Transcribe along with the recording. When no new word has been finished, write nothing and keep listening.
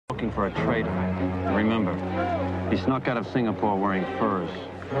looking for a traitor. Remember, he snuck out of Singapore wearing furs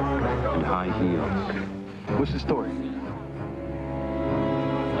and high heels. What's the story?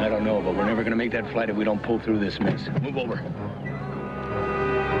 I don't know, but we're never gonna make that flight if we don't pull through this mess. Move over. You're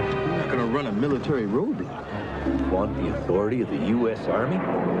not gonna run a military roadblock. Want the authority of the U.S. Army?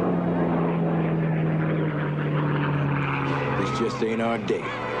 This just ain't our day.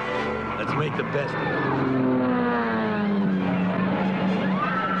 Let's make the best of it.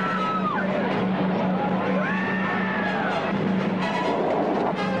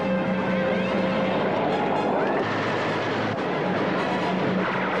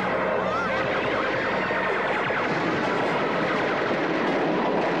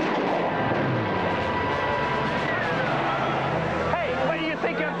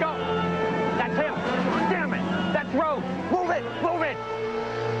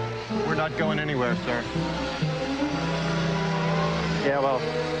 We're not going anywhere, sir. Yeah, well,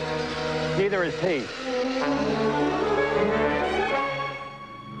 neither is he.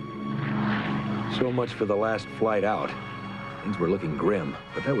 So much for the last flight out. Things were looking grim,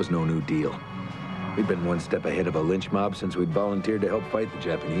 but that was no new deal. We'd been one step ahead of a lynch mob since we'd volunteered to help fight the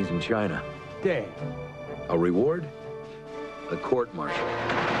Japanese in China. Dang. A reward? The court-martial.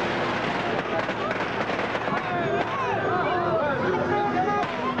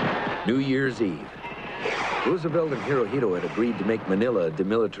 New Year's Eve. Roosevelt and Hirohito had agreed to make Manila a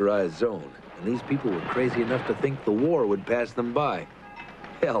demilitarized zone, and these people were crazy enough to think the war would pass them by.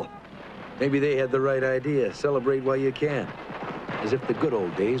 Hell, maybe they had the right idea. Celebrate while you can. As if the good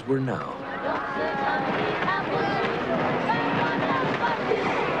old days were now.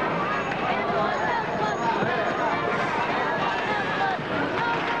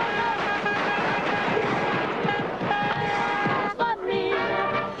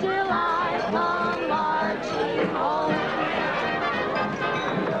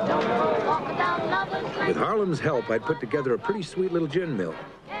 With Harlem's help, I'd put together a pretty sweet little gin mill.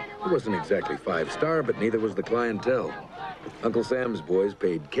 It wasn't exactly 5-star, but neither was the clientele. Uncle Sam's boys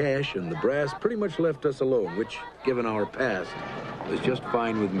paid cash, and the brass pretty much left us alone, which, given our past, was just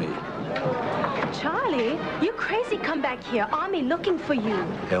fine with me. Charlie, you crazy. Come back here. Army looking for you.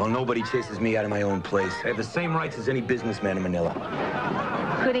 Hell, nobody chases me out of my own place. I have the same rights as any businessman in Manila.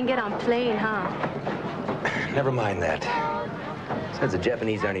 Couldn't get on plane, huh? Never mind that. Besides, the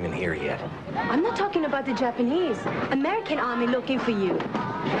Japanese aren't even here yet. I'm not talking about the Japanese. American Army looking for you.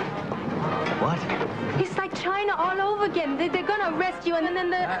 What? It's like China all over again. They're gonna arrest you, and then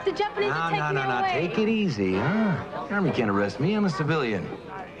the Japanese are taking you away. Take it easy, huh? The Army can't arrest me. I'm a civilian.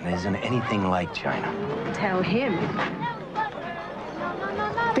 And it isn't anything like China. Tell him.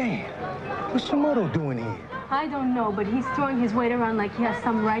 Damn. What's Shimoto doing here? I don't know, but he's throwing his weight around like he has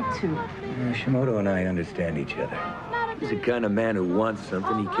some right to. Shimoto and I understand each other. He's the kind of man who wants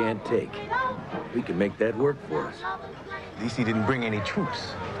something he can't take. We can make that work for us. At least he didn't bring any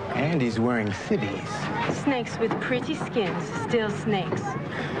troops. And he's wearing civvies. Snakes with pretty skins, still snakes.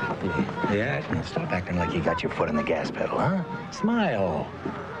 Yeah, stop acting like you got your foot on the gas pedal, huh? Smile.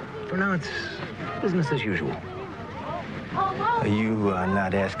 For now, it's business as usual. Are you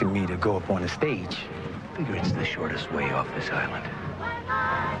not asking me to go up on the stage? Figure it's the shortest way off this island.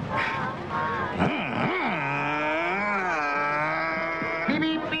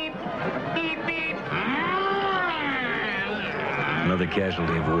 Beep, beep, beep, beep. Another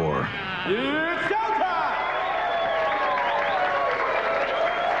casualty of war. It's showtime!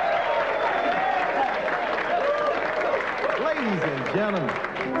 Ladies and gentlemen,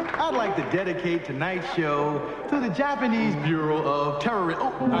 I'd like to dedicate tonight's show to the Japanese Bureau of Tourism.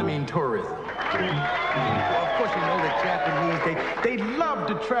 Of course, you know the Japanese, they love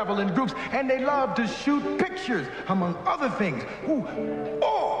to travel in groups, and they love to shoot pictures, among other things. Ooh.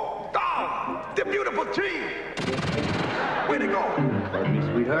 Oh, the beautiful tree. Where they go? Pardon me,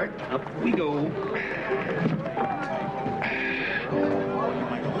 sweetheart. Up we go.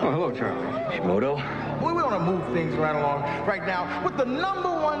 Oh, hello, Charlie. Shimoto. We want to move things right along right now with the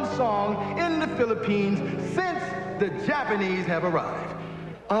 #1 song in the Philippines since the Japanese have arrived.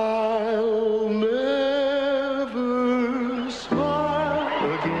 I'll never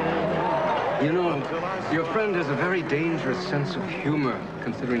smile again. You know, your friend has a very dangerous sense of humor,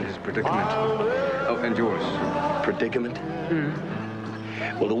 considering his predicament. Oh, and yours. Predicament?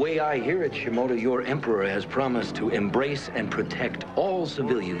 Well, the way I hear it, Shimoto, your emperor has promised to embrace and protect all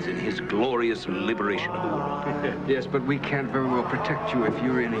civilians in his glorious liberation of the world. Yes, but we can't very well protect you if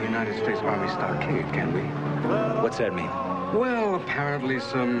you're in a United States Army stockade, can we? What's that mean? Well, apparently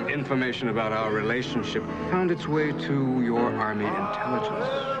some information about our relationship found its way to your Army intelligence.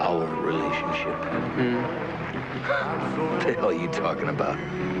 Our relationship? What the hell are you talking about?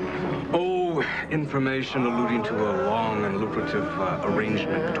 Oh, information alluding to a long and lucrative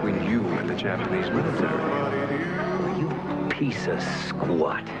arrangement between you and the Japanese military. You piece of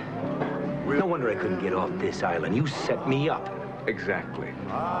squat. No wonder I couldn't get off this island. You set me up. Exactly.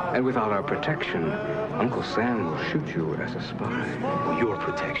 And without our protection, Uncle Sam will shoot you as a spy. Well, your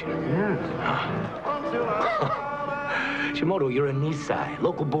protection? Yes. Shimoto, you're a Nisei,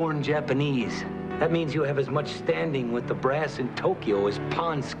 local-born Japanese. That means you have as much standing with the brass in Tokyo as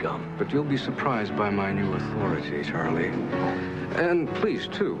pond scum. But you'll be surprised by my new authority, Charlie. And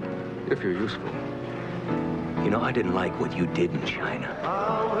pleased, too, if you're useful. You know, I didn't like what you did in China.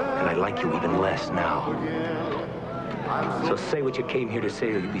 And I like you even less now. So say what you came here to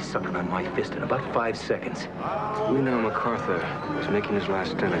say, or you'll be sucking on my fist in about 5 seconds. We know MacArthur is making his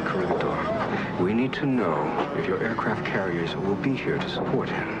last stand at Corregidor. We need to know if your aircraft carriers will be here to support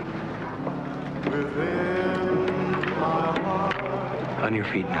him. On your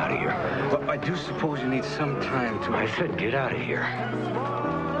feet and out of here. But I do suppose you need some time to... I said get out of here.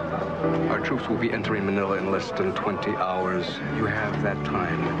 Our troops will be entering Manila in less than 20 hours. You have that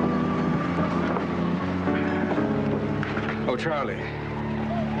time. Oh, Charlie.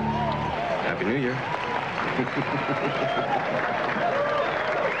 Happy New Year.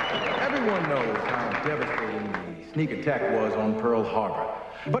 Everyone knows how devastating the sneak attack was on Pearl Harbor.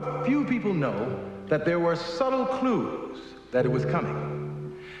 But few people know that there were subtle clues that it was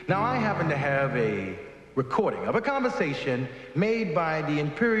coming. Now, I happen to have a recording of a conversation made by the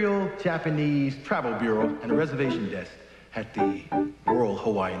Imperial Japanese Travel Bureau and a reservation desk at the Royal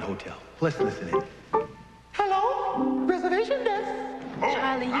Hawaiian Hotel. Let's listen in. Hello? Reservation desk?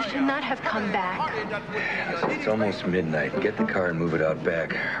 Charlie, you should not have come back. It's almost midnight. Get the car and move it out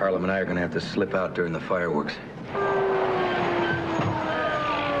back. Harlem and I are going to have to slip out during the fireworks. I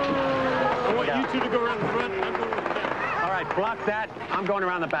want you two to go around the front. I'm going to the back. All right, block that. I'm going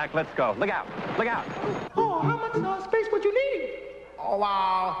around the back. Let's go. Look out. Look out. Oh, how much space would you need? Oh,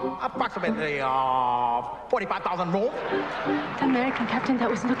 wow. Approximately 45,000 rooms. The American captain that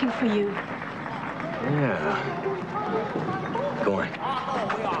was looking for you. Yeah. Go on. Oh, no,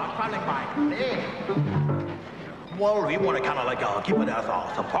 we are traveling by plane. Well, we want to kind of like keep it as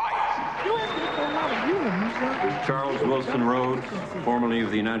a surprise. You asking for a lot of rooms, Charles Wilson Rhodes, formerly of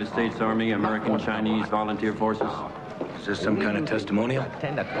the United States Army, American Chinese Volunteer Forces. Is this some kind of testimonial?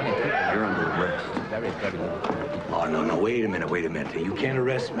 10 to 20 people. You're under arrest. Very, very good. Oh, no, wait a minute. You can't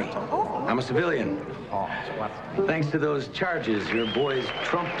arrest me. I'm a civilian. Oh, what? Thanks to those charges, your boy's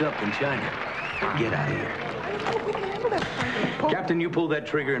trumped up in China. Get out of here. Captain, you pulled that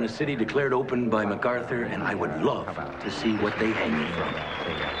trigger in a city declared open by MacArthur, and I would love to see what they hang you from.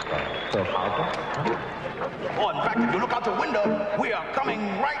 Oh, in fact, if you look out the window, we are coming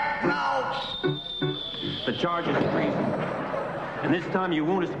right now. The charge is treason. And this time you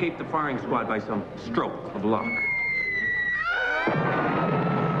won't escape the firing squad by some stroke of luck.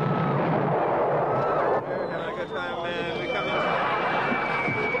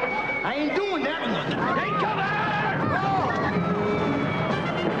 I ain't doing that one. Hey, cover!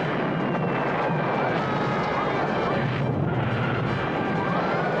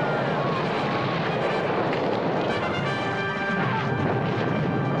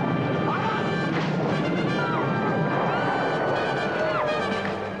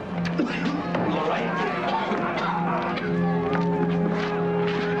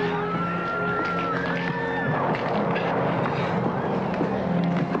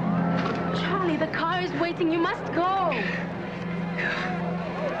 You must go.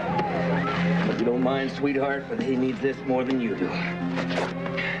 If you don't mind, sweetheart, but he needs this more than you do.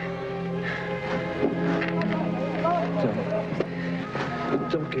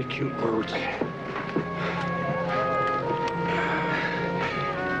 Don't get cute words.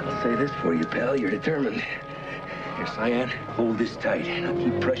 I'll say this for you, pal. You're determined. Here, Cyan, hold this tight. Now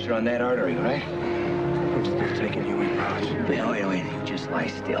keep pressure on that artery, all right? I'm still taking you in, Raj. Wait. You just lie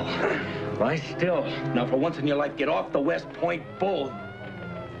still. Lie still. Now, for once in your life, get off the West Point bull.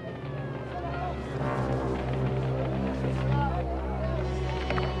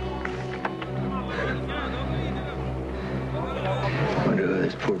 Wonder who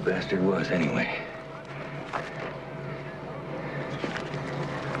this poor bastard was, anyway.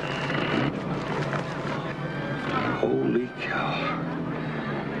 Holy cow.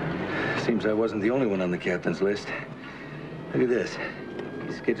 Seems I wasn't the only one on the captain's list. Look at this.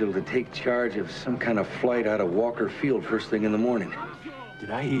 He's scheduled to take charge of some kind of flight out of Walker Field first thing in the morning. Did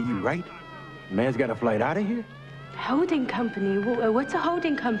I hear you right? The man's got a flight out of here? Holding company? What's a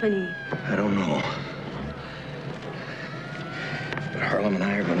holding company? I don't know. But Harlem and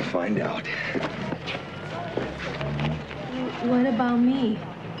I are going to find out. What about me?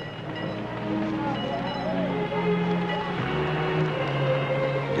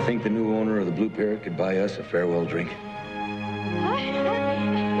 You think the new owner of the Blue Parrot could buy us a farewell drink?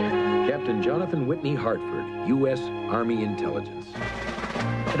 Captain Jonathan Whitney Hartford, U.S. Army Intelligence.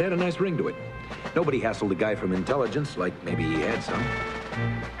 It had a nice ring to it. Nobody hassled a guy from intelligence like maybe he had some.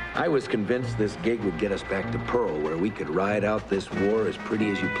 I was convinced this gig would get us back to Pearl, where we could ride out this war as pretty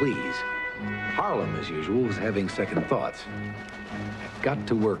as you please. Harlem, as usual, was having second thoughts. I've got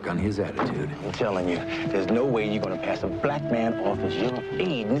to work on his attitude. I'm telling you, there's no way you're going to pass a black man off as your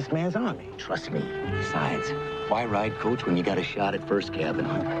aide in this man's army. Trust me. Besides, why ride coach when you got a shot at first cabin?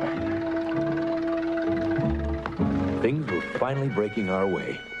 Things were finally breaking our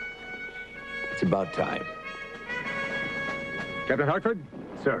way. It's about time. Captain Hartford?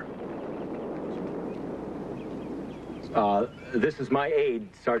 Sir. This is my aide,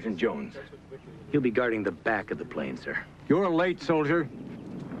 Sergeant Jones. He'll be guarding the back of the plane, sir. You're late, soldier.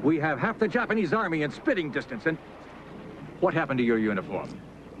 We have half the Japanese army in spitting distance, and what happened to your uniform?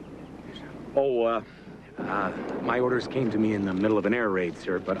 Oh, my orders came to me in the middle of an air raid,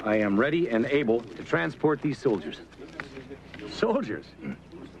 sir, but I am ready and able to transport these soldiers. Soldiers?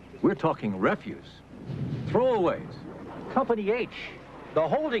 We're talking refuse. Throwaways. Company H. The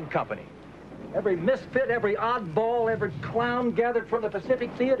holding company. Every misfit, every oddball, every clown gathered from the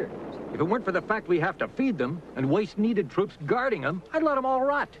Pacific Theater. If it weren't for the fact we have to feed them and waste needed troops guarding them, I'd let them all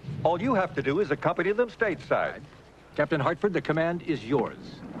rot. All you have to do is accompany them stateside. Captain Hartford, the command is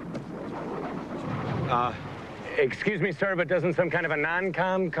yours. Excuse me, sir, but doesn't some kind of a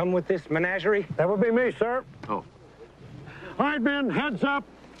non-com come with this menagerie? That would be me, sir. Oh. All right, men, heads up.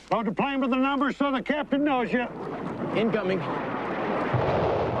 Load the plane with the numbers so the captain knows you. Incoming.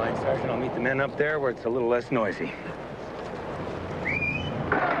 Fine, Sergeant. I'll meet the men up there where it's a little less noisy.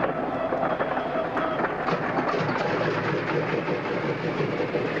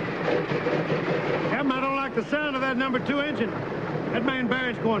 Captain, I don't like the sound of that #2 engine. That main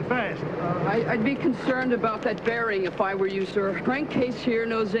bearing's going fast. I'd be concerned about that bearing if I were you, sir. Crankcase here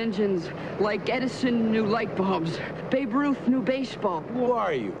knows engines like Edison knew light bulbs. Babe Ruth knew baseball. Who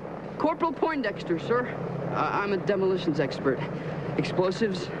are you? Corporal Poindexter, sir. I'm a demolitions expert.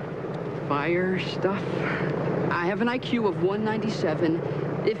 Explosives, fire stuff. I have an IQ of 197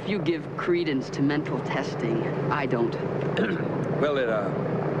 if you give credence to mental testing. I don't. Well, it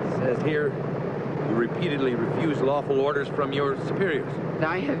says here you repeatedly refuse lawful orders from your superiors.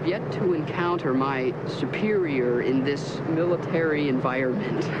 I have yet to encounter my superior in this military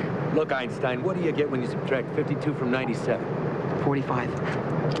environment. Look, Einstein, what do you get when you subtract 52 from 97? 45.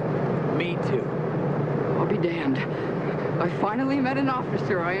 Me too. I'll be damned. I finally met an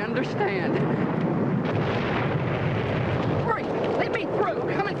officer I understand. Hurry! Let me through!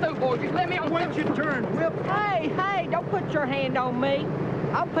 Coming through, boys. Just let me on. Wait your turn, Whip. Hey, don't put your hand on me.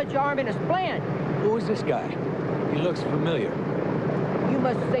 I'll put your arm in a splint. Who is this guy? He looks familiar. You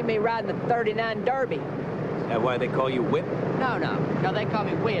must have seen me riding the 39 Derby. Is that why they call you Whip? No, they call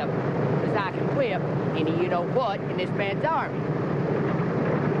me Whip. Because I can whip any you-know-what in this man's army.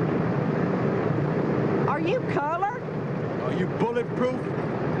 Are you colored? Are you bulletproof?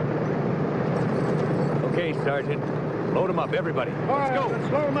 Okay, Sergeant. Load them up, everybody. All Let's right, go.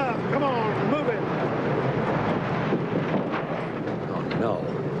 let's load them up. Come on, move it. Oh, no.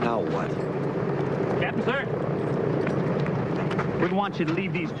 Now what? Captain, sir. We want you to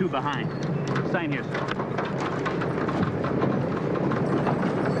leave these two behind. Sign here, sir.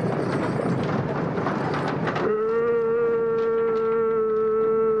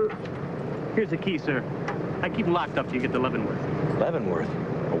 Here's the key, sir. I keep locked up till you get to Leavenworth. Leavenworth?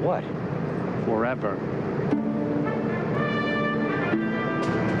 For what? Forever.